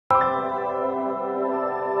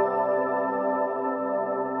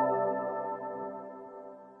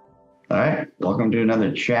welcome to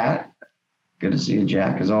another chat. Good to see you,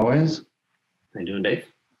 Jack, as always. How you doing, Dave?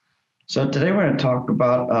 So today we're going to talk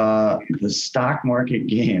about the stock market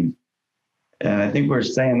game. And I think we're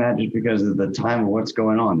saying that just because of the time of what's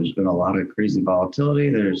going on. There's been a lot of crazy volatility.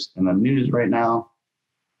 There's in the news right now,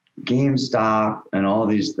 GameStop and all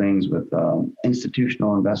these things with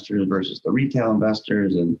institutional investors versus the retail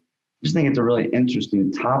investors. And I just think it's a really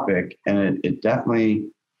interesting topic. And it definitely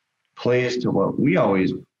plays to what we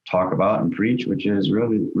always talk about and preach, which is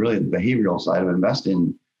really the behavioral side of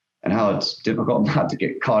investing and how it's difficult not to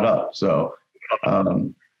get caught up. So,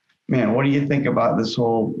 man, what do you think about this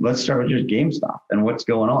whole, let's start with just GameStop and what's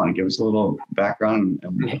going on? Give us a little background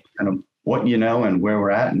and kind of what you know and where we're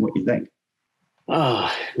at and what you think.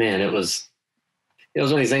 Oh, man, it was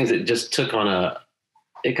one of these things that just took on a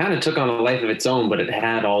life of its own, but it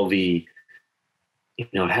had all the, it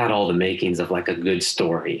had all the makings of like a good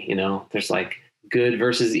story. There's like good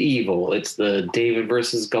versus evil. It's the David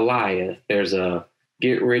versus Goliath. There's a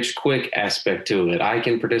get rich quick aspect to it. I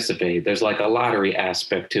can participate. There's like a lottery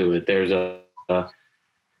aspect to it. There's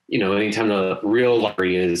anytime the real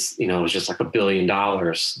lottery is, it's just like $1 billion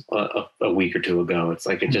a week or two ago. It's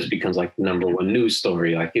like, it just becomes like the number one news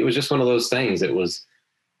story. Like it was just one of those things. And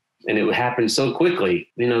it happened so quickly.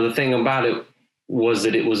 The thing about it was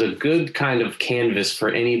that it was a good kind of canvas for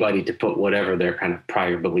anybody to put whatever their kind of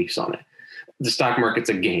prior beliefs on it. The stock market's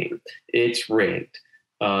a game. It's rigged.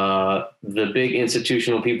 The big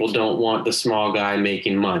institutional people don't want the small guy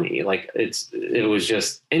making money. Like it was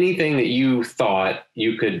just anything that you thought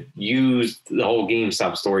you could use the whole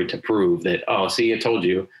GameStop story to prove that, oh, see, I told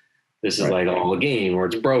you this is like all a game or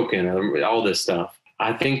it's broken or all this stuff.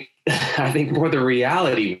 I think more the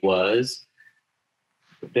reality was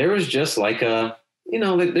there was just like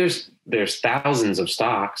there's thousands of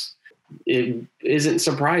stocks. It isn't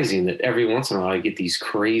surprising that every once in a while I get these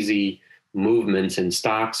crazy movements in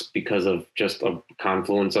stocks because of just a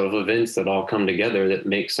confluence of events that all come together that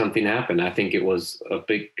make something happen. I think it was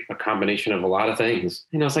a combination of a lot of things.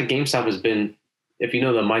 It's like GameStop has been, if you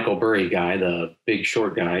know the Michael Burry guy, the Big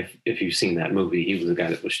Short guy, if you've seen that movie, he was the guy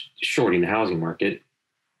that was shorting the housing market.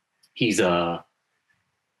 He's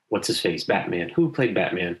what's his face? Batman. Who played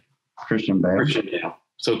Batman? Christian Bale.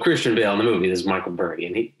 So Christian Bale in the movie is Michael Burry,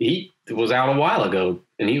 and he was out a while ago,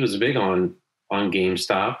 and he was big on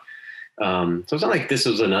GameStop. So it's not like this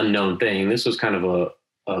was an unknown thing. This was kind of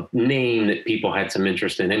a name that people had some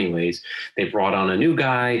interest in anyways. They brought on a new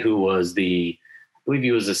guy who was I believe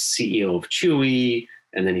he was the CEO of Chewy,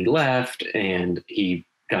 and then he left and he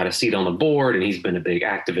got a seat on the board, and he's been a big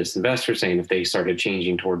activist investor, saying if they started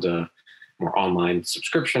changing towards a more online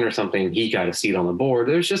subscription or something, he got a seat on the board.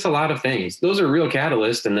 There's just a lot of things. Those are real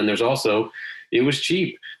catalysts. And then there's also, it was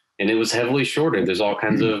cheap and it was heavily shorted. There's all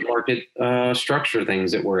kinds of market structure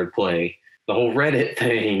things that were at play. The whole Reddit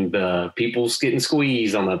thing, the people getting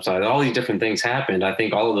squeezed on the upside, all these different things happened. I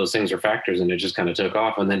think all of those things are factors, and it just kind of took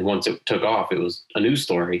off. And then once it took off, it was a news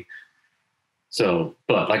story. So,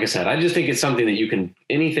 but like I said, I just think it's something that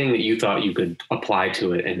anything that you thought you could apply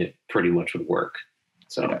to it and it pretty much would work.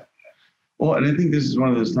 So. Yeah. Well, and I think this is one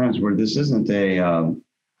of those times where this isn't a,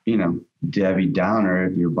 Debbie Downer.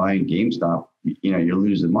 If you're buying GameStop, you're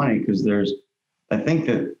losing money because I think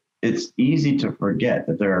that it's easy to forget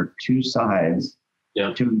that there are two sides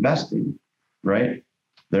to investing, right?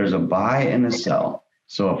 There's a buy and a sell.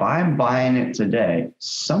 So if I'm buying it today,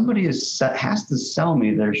 somebody has to sell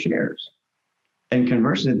me their shares. And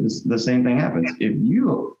conversely, the same thing happens. If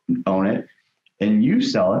you own it and you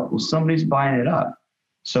sell it, well, somebody's buying it up.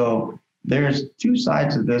 So there's two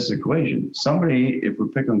sides of this equation. Somebody, if we're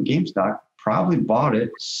picking on GameStop, probably bought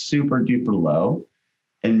it super duper low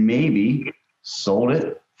and maybe sold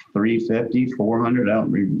it 350, 400. I don't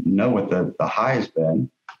even know what the high has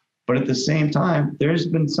been. But at the same time, there's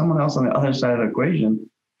been someone else on the other side of the equation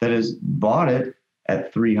that has bought it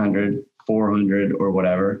at 300, 400 or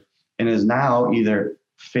whatever, and is now either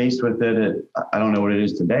faced with it at, I don't know what it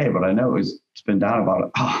is today, but I know it's been down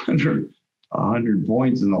about 100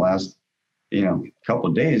 points in the last couple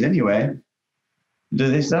of days anyway.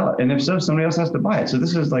 Do they sell it? And if so, somebody else has to buy it. So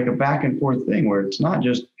this is like a back and forth thing where it's not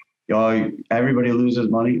just everybody loses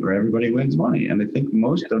money or everybody wins money. And I think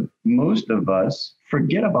most of us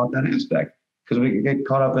forget about that aspect because we get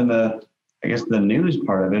caught up in the news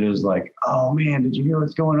part of it is like, oh man, did you hear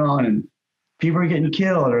what's going on? And people are getting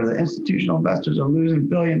killed or the institutional investors are losing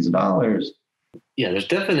billions of dollars. Yeah, there's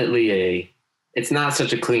definitely it's not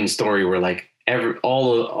such a clean story where like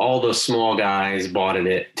all the small guys bought it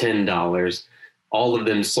at $10. All of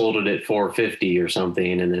them sold it at $4.50 or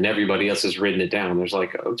something, and then everybody else has written it down. There's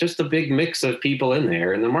like just a big mix of people in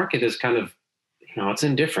there, and the market has kind of it's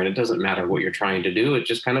indifferent. It doesn't matter what you're trying to do. It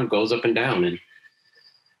just kind of goes up and down. And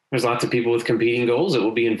there's lots of people with competing goals that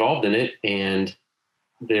will be involved in it. And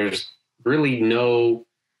there's really no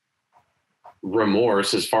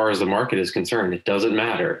remorse as far as the market is concerned. It doesn't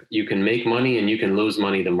matter. You can make money and you can lose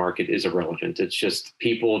money. The market is irrelevant. It's just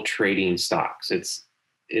people trading stocks. It's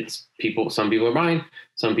people. Some people are buying,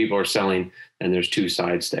 some people are selling, and there's two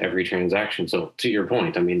sides to every transaction. So to your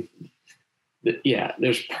point, I mean, yeah,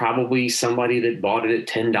 there's probably somebody that bought it at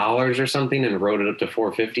 $10 or something and wrote it up to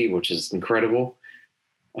 $4.50, which is incredible.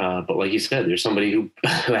 But like you said, there's somebody who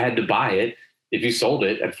had to buy it. If you sold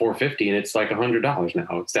it at $4.50 and it's like $100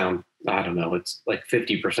 now, it's down. I don't know. It's like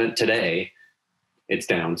 50% today. It's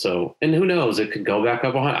down. So, and who knows? It could go back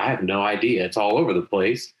up. I have no idea. It's all over the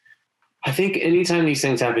place. I think anytime these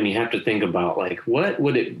things happen, you have to think about like, what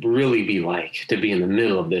would it really be like to be in the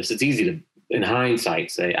middle of this? It's easy to, in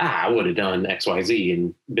hindsight, say, I would have done X, Y, Z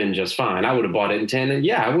and been just fine. I would have bought it in 10 and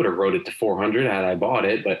yeah, I would have wrote it to 400 had I bought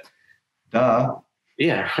it, but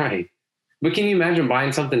yeah, right. But can you imagine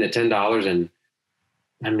buying something at $10 and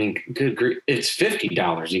I mean, good grief, it's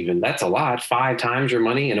 $50 even. That's a lot. 5 times your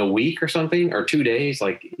money in a week or something, or 2 days.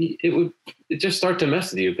 Like it just start to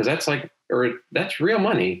mess with you because that's real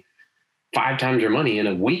money. 5 times your money in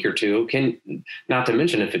a week or two not to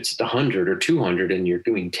mention if it's 100 or 200 and you're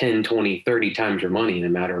doing 10, 20, 30 times your money in a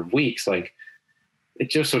matter of weeks, like it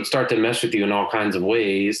just would start to mess with you in all kinds of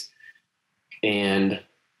ways. And,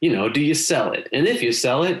 do you sell it? And if you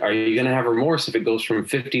sell it, are you going to have remorse if it goes from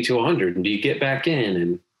 50 to 100? And do you get back in?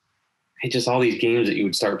 And it's just all these games that you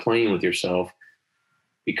would start playing with yourself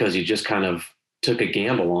because you just kind of took a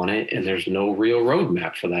gamble on it and there's no real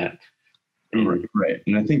roadmap for that. Right.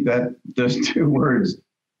 And I think that those two words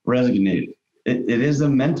resonate. It is a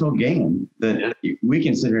mental game that we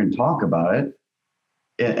can sit here and talk about it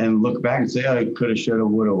and look back and say, oh, I coulda, shoulda,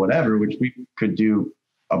 woulda, whatever, which we could do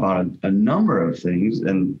about a number of things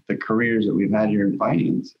and the careers that we've had here in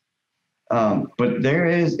finance. But there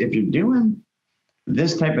is, if you're doing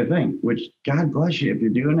this type of thing, which God bless you, if you're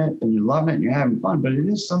doing it and you're loving it and you're having fun, but it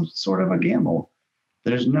is some sort of a gamble.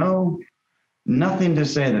 There's nothing to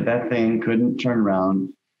say that thing couldn't turn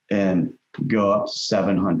around and go up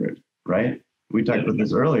 700, right? We talked about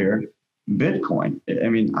this earlier. Bitcoin. I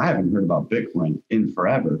mean, I haven't heard about Bitcoin in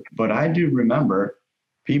forever, but I do remember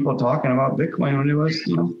people talking about Bitcoin when it was,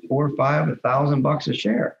 $4 or $5, $1,000 a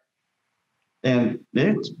share. And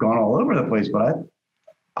it's gone all over the place, but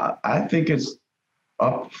I think it's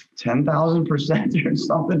up 10,000% or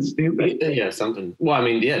something stupid. Yeah, something. Well, I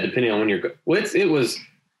mean, yeah, depending on when it was, it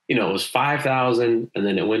was 5,000 and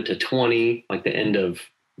then it went to 20, like the end of,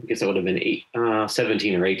 I guess it would have been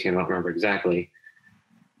 17 or 18. I don't remember exactly.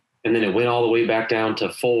 And then it went all the way back down to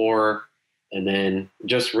 4. And then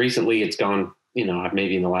just recently it's gone,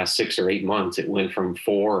 maybe in the last 6 or 8 months, it went from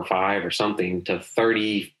 4 or 5 or something to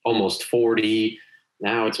 30, almost 40.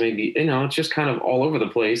 Now it's maybe, it's just kind of all over the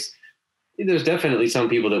place. There's definitely some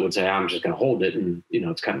people that would say, I'm just going to hold it. And,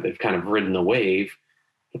 they've kind of ridden the wave,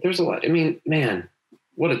 but there's a lot. I mean, man,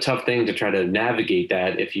 what a tough thing to try to navigate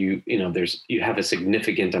that if you have a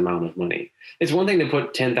significant amount of money. It's one thing to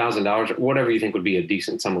put $10,000, whatever you think would be a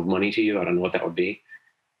decent sum of money to you. I don't know what that would be.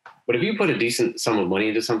 But if you put a decent sum of money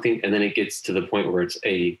into something and then it gets to the point where it's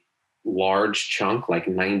a large chunk, like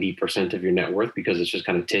 90% of your net worth, because it's just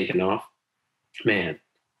kind of taken off, man,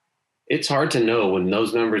 it's hard to know when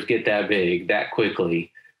those numbers get that big that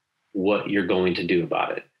quickly what you're going to do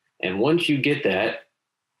about it. And once you get that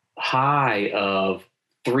high of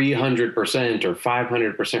 300% or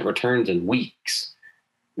 500% returns in weeks,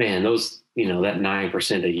 man, those, that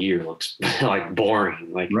 9% a year looks like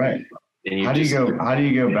boring. Like, right. And how do you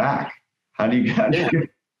go back? How do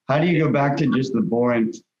you go back to just the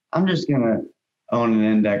boring? I'm just going to own an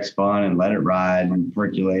index fund and let it ride and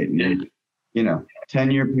percolate. And,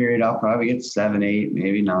 10-year period, I'll probably get 7, 8,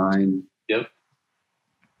 maybe 9. Yep.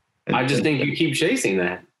 I just think you keep chasing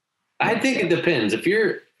that. I think it depends. If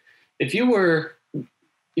you were,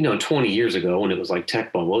 20 years ago when it was like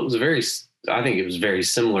tech bubble, I think it was very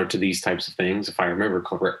similar to these types of things. If I remember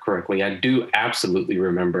correctly, I do absolutely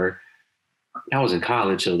remember I was in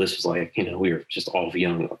college. So this was like, we were just all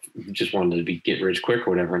young, just wanted to get rich quick or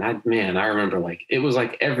whatever. And I remember like, it was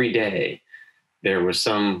like every day there was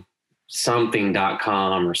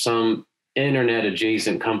something.com or some internet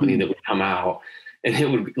adjacent company that would come out and it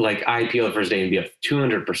would like IPO the first day and be up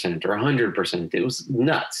 200% or 100%. It was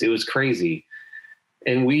nuts. It was crazy.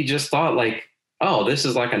 And we just thought like, oh, this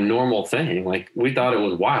is like a normal thing. Like we thought it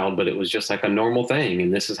was wild, but it was just like a normal thing.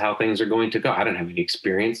 And this is how things are going to go. I didn't have any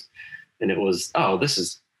experience. And it was, oh, this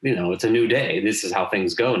is, it's a new day. This is how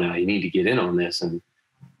things go now. You need to get in on this. And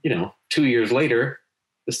 2 years later,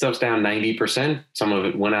 the stuff's down 90%. Some of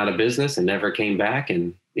it went out of business and never came back.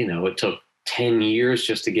 And, it took 10 years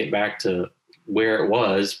just to get back to where it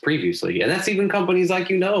was previously. And that's even companies like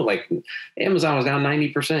Amazon was down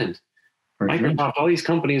 90%. Microsoft, all these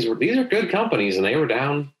companies these are good companies, and they were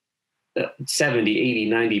down 70, 80,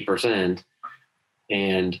 90%.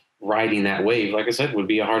 And riding that wave, like I said, would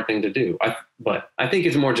be a hard thing to do. But I think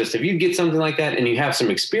it's more just if you get something like that and you have some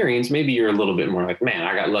experience, maybe you're a little bit more like, man,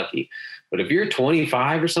 I got lucky. But if you're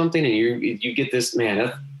 25 or something and you get this,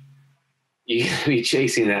 man, you can be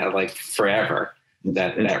chasing that like forever.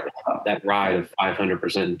 That ride of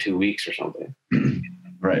 500% in 2 weeks or something.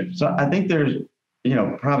 Right. So I think there's,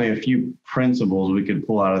 probably a few principles we could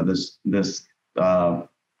pull out of this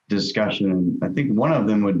discussion. And I think one of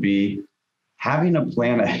them would be having a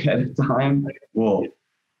plan ahead of time will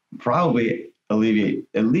probably alleviate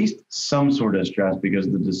at least some sort of stress because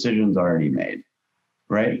the decision's already made,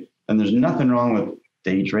 right? And there's nothing wrong with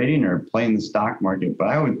day trading or playing the stock market, but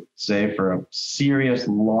I would say for a serious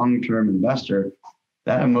long-term investor,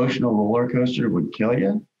 that emotional roller coaster would kill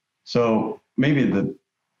you. So maybe the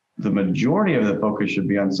majority of the focus should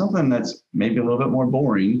be on something that's maybe a little bit more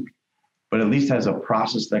boring, but at least has a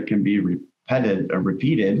process that can be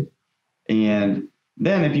repeated. And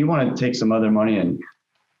then if you want to take some other money and,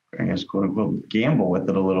 I guess, quote unquote, gamble with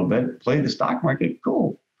it a little bit, play the stock market,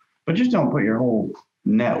 cool. But just don't put your whole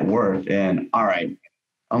net worth in, all right,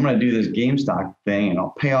 I'm going to do this GameStop thing and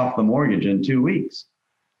I'll pay off the mortgage in 2 weeks.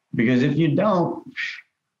 Because if you don't,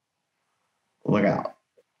 look out.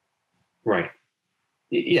 Right.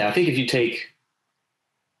 Yeah, I think if you take,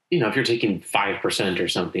 if you're taking 5% or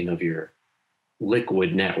something of your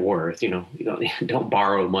liquid net worth, you don't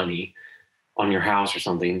borrow money on your house or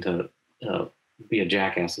something to be a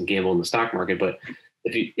jackass and gamble in the stock market. But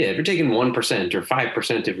if you're taking 1% or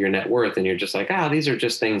 5% of your net worth and you're just like, these are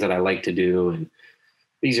just things that I like to do, and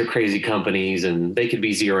these are crazy companies and they could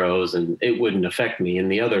be zeros and it wouldn't affect me.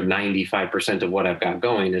 And the other 95% of what I've got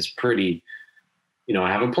going is pretty, I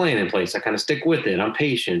have a plan in place. I kind of stick with it. I'm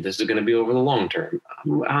patient. This is going to be over the long term.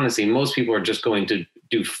 Honestly, most people are just going to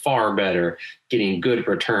do far better getting good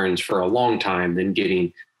returns for a long time than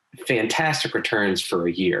getting fantastic returns for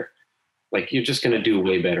a year. Like, you're just going to do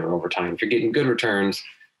way better over time. If you're getting good returns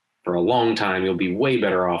for a long time, you'll be way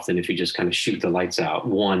better off than if you just kind of shoot the lights out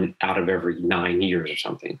 1 out of every 9 years or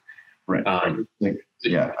something. Right. I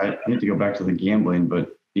need to go back to the gambling,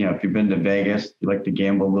 but if you've been to Vegas, you like to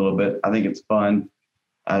gamble a little bit. I think it's fun.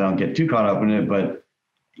 I don't get too caught up in it, but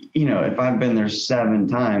if I've been there 7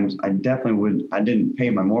 times, I definitely I didn't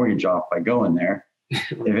pay my mortgage off by going there.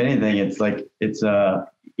 If anything,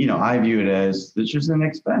 I view it as, it's just an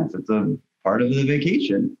expense. It's a part of the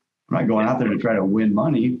vacation. I'm not going out there to try to win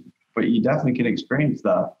money, but you definitely can experience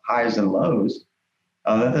the highs and lows.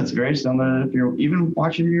 That's very similar if you're even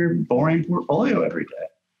watching your boring portfolio every day.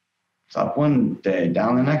 It's up one day,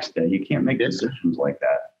 down the next day. You can't make decisions like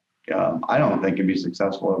that. I don't think it'd be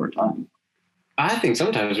successful over time. I think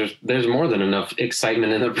sometimes there's more than enough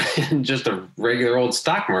excitement in just a regular old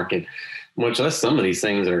stock market, much less some of these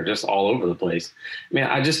things are just all over the place. I mean,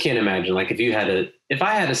 I just can't imagine, like, if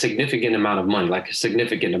I had a significant amount of money, like a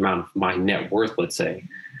significant amount of my net worth, let's say,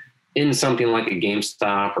 in something like a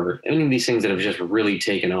GameStop or any of these things that have just really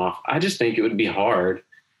taken off, I just think it would be hard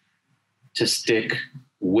to stick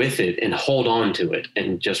with it and hold on to it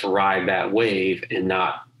and just ride that wave and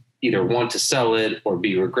not either want to sell it or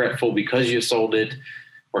be regretful because you sold it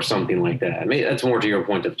or something like that. I mean, that's more to your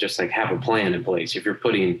point of just like have a plan in place. If you're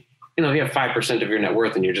putting, you have 5% of your net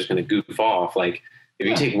worth and you're just going to goof off. Like, if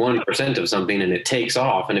you take 1% of something and it takes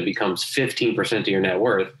off and it becomes 15% of your net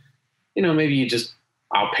worth, maybe you just,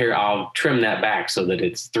 I'll trim that back so that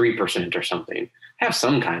it's 3% or something. Have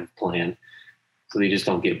some kind of plan so that you just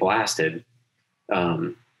don't get blasted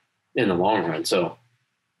in the long run. So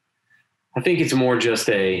I think it's more just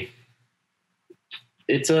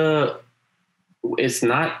it's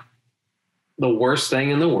not the worst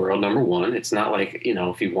thing in the world. Number one, it's not like,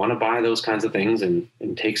 if you want to buy those kinds of things and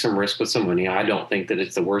take some risk with some money, I don't think that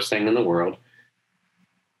it's the worst thing in the world.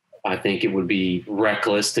 I think it would be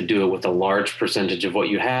reckless to do it with a large percentage of what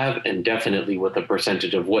you have and definitely with a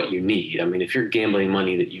percentage of what you need. I mean, if you're gambling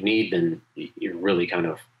money that you need, then you're really kind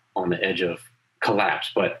of on the edge of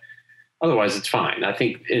collapse. But otherwise, it's fine. I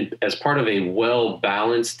think as part of a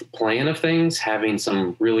well-balanced plan of things, having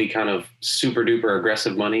some really kind of super duper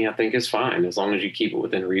aggressive money, I think is fine. As long as you keep it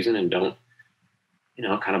within reason and don't,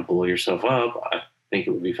 kind of blow yourself up, I think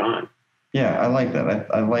it would be fine. Yeah, I like that.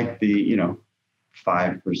 I like the,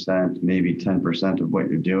 5%, maybe 10% of what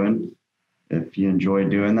you're doing. If you enjoy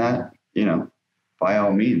doing that, by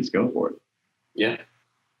all means, go for it. Yeah.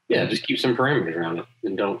 Yeah, just keep some parameters around it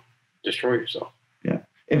and don't destroy yourself. Yeah.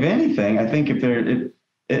 If anything, I think if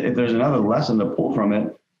there's another lesson to pull from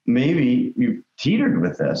it, maybe you've teetered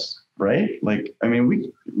with this, right? Like, I mean,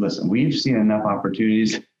 we've seen enough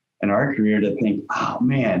opportunities in our career to think, oh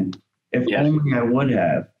man, if only I would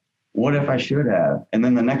have, what if I should have? And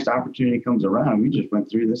then the next opportunity comes around. We just went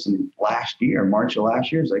through this in last year, March of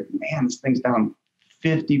last year. It's like, man, this thing's down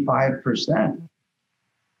 55%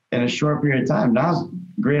 in a short period of time. Now's a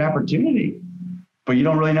great opportunity, but you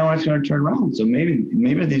don't really know when it's going to turn around. So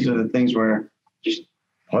maybe these are the things where just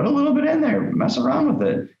put a little bit in there, mess around with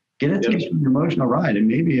it, get a taste of the emotional ride, and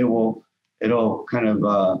maybe it'll kind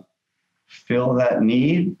of fill that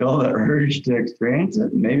need, fill the urge to experience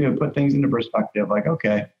it. Maybe it'll put things into perspective. Like,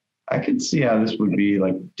 okay, I could see how this would be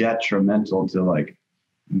like detrimental to like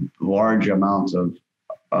large amounts of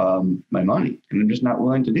my money, and I'm just not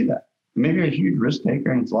willing to do that. Maybe you're a huge risk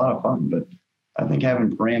taker and it's a lot of fun, but I think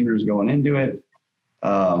having parameters going into it,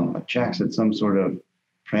 checks at some sort of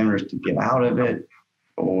parameters to get out of it,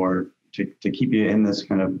 or to keep you in this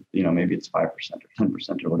kind of, maybe it's 5% or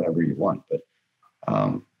 10% or whatever you want. But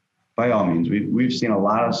by all means, we've seen a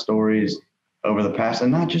lot of stories over the past,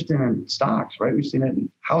 and not just in stocks, right? We've seen it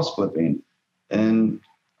in house flipping and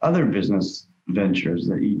other business ventures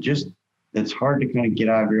that it's hard to kind of get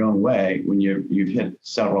out of your own way when you've hit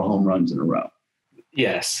several home runs in a row.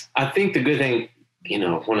 Yes. I think the good thing,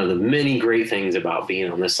 one of the many great things about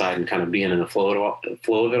being on this side and kind of being in the flow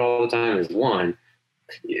of it all the time is, one,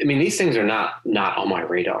 I mean, these things are not on my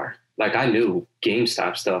radar. Like, I knew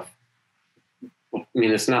GameStop stuff. I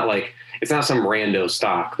mean, it's not some rando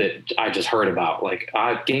stock that I just heard about. Like,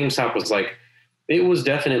 GameStop was like, it was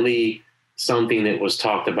definitely something that was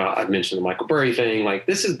talked about. I've mentioned the Michael Burry thing. Like,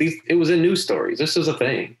 it was in news stories. This was a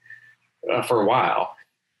thing for a while.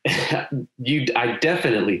 I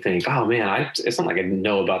definitely think, oh man, it's not like I didn't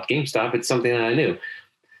know about GameStop. It's something that I knew.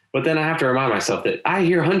 But then I have to remind myself that I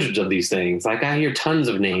hear hundreds of these things. Like, I hear tons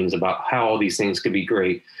of names about how all these things could be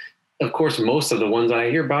great. Of course, most of the ones I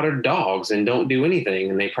hear about are dogs and don't do anything,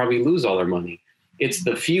 and they probably lose all their money. It's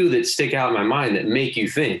the few that stick out in my mind that make you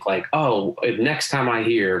think like, oh, if next time I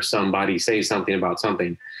hear somebody say something about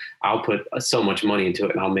something, I'll put so much money into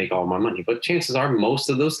it and I'll make all my money. But chances are most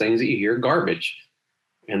of those things that you hear are garbage,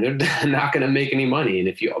 and they're not going to make any money. And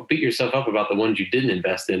if you beat yourself up about the ones you didn't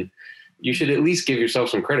invest in, you should at least give yourself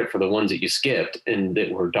some credit for the ones that you skipped and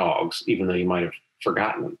that were dogs, even though you might have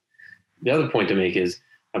forgotten them. The other point to make is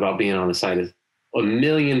about being on the side is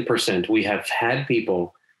 1,000,000%. We have had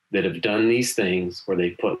people that have done these things where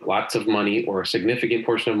they put lots of money or a significant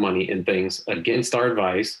portion of money in things against our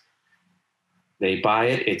advice. They buy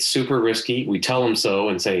it. It's super risky. We tell them so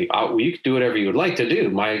and say, oh, well, you can do whatever you would like to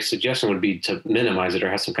do. My suggestion would be to minimize it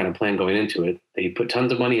or have some kind of plan going into it. They put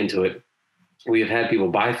tons of money into it. We have had people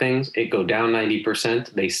buy things, it go down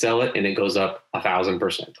 90%, they sell it, and it goes up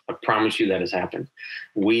 1,000%. I promise you that has happened.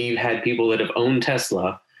 We've had people that have owned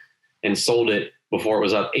Tesla and sold it before it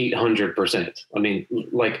was up 800%. I mean,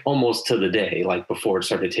 like almost to the day, like before it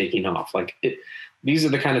started taking off. Like, these are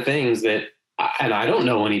the kind of things that, and I don't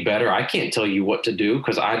know any better. I can't tell you what to do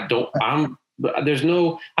because I'm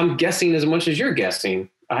guessing as much as you're guessing.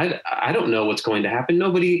 I don't know what's going to happen.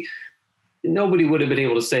 Nobody would have been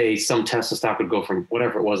able to say some Tesla stock would go from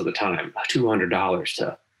whatever it was at the time, $200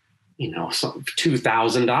 to,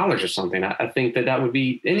 $2,000 or something. I think that would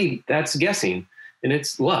be that's guessing and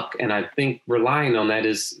it's luck. And I think relying on that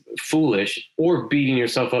is foolish, or beating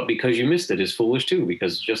yourself up because you missed it is foolish too,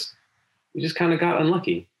 because you just kind of got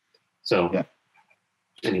unlucky. So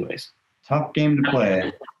anyways. Tough game to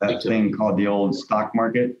play. That thing called the old stock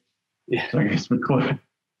market. Yeah. So I guess we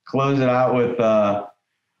close it out with,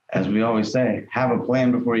 as we always say, have a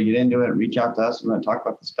plan before you get into it. Reach out to us. We're going to talk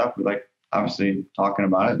about the stuff we like, obviously talking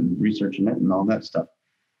about it and researching it and all that stuff.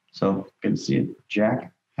 So good to see you,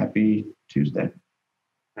 Jack. Happy Tuesday.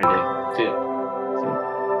 All right. See you.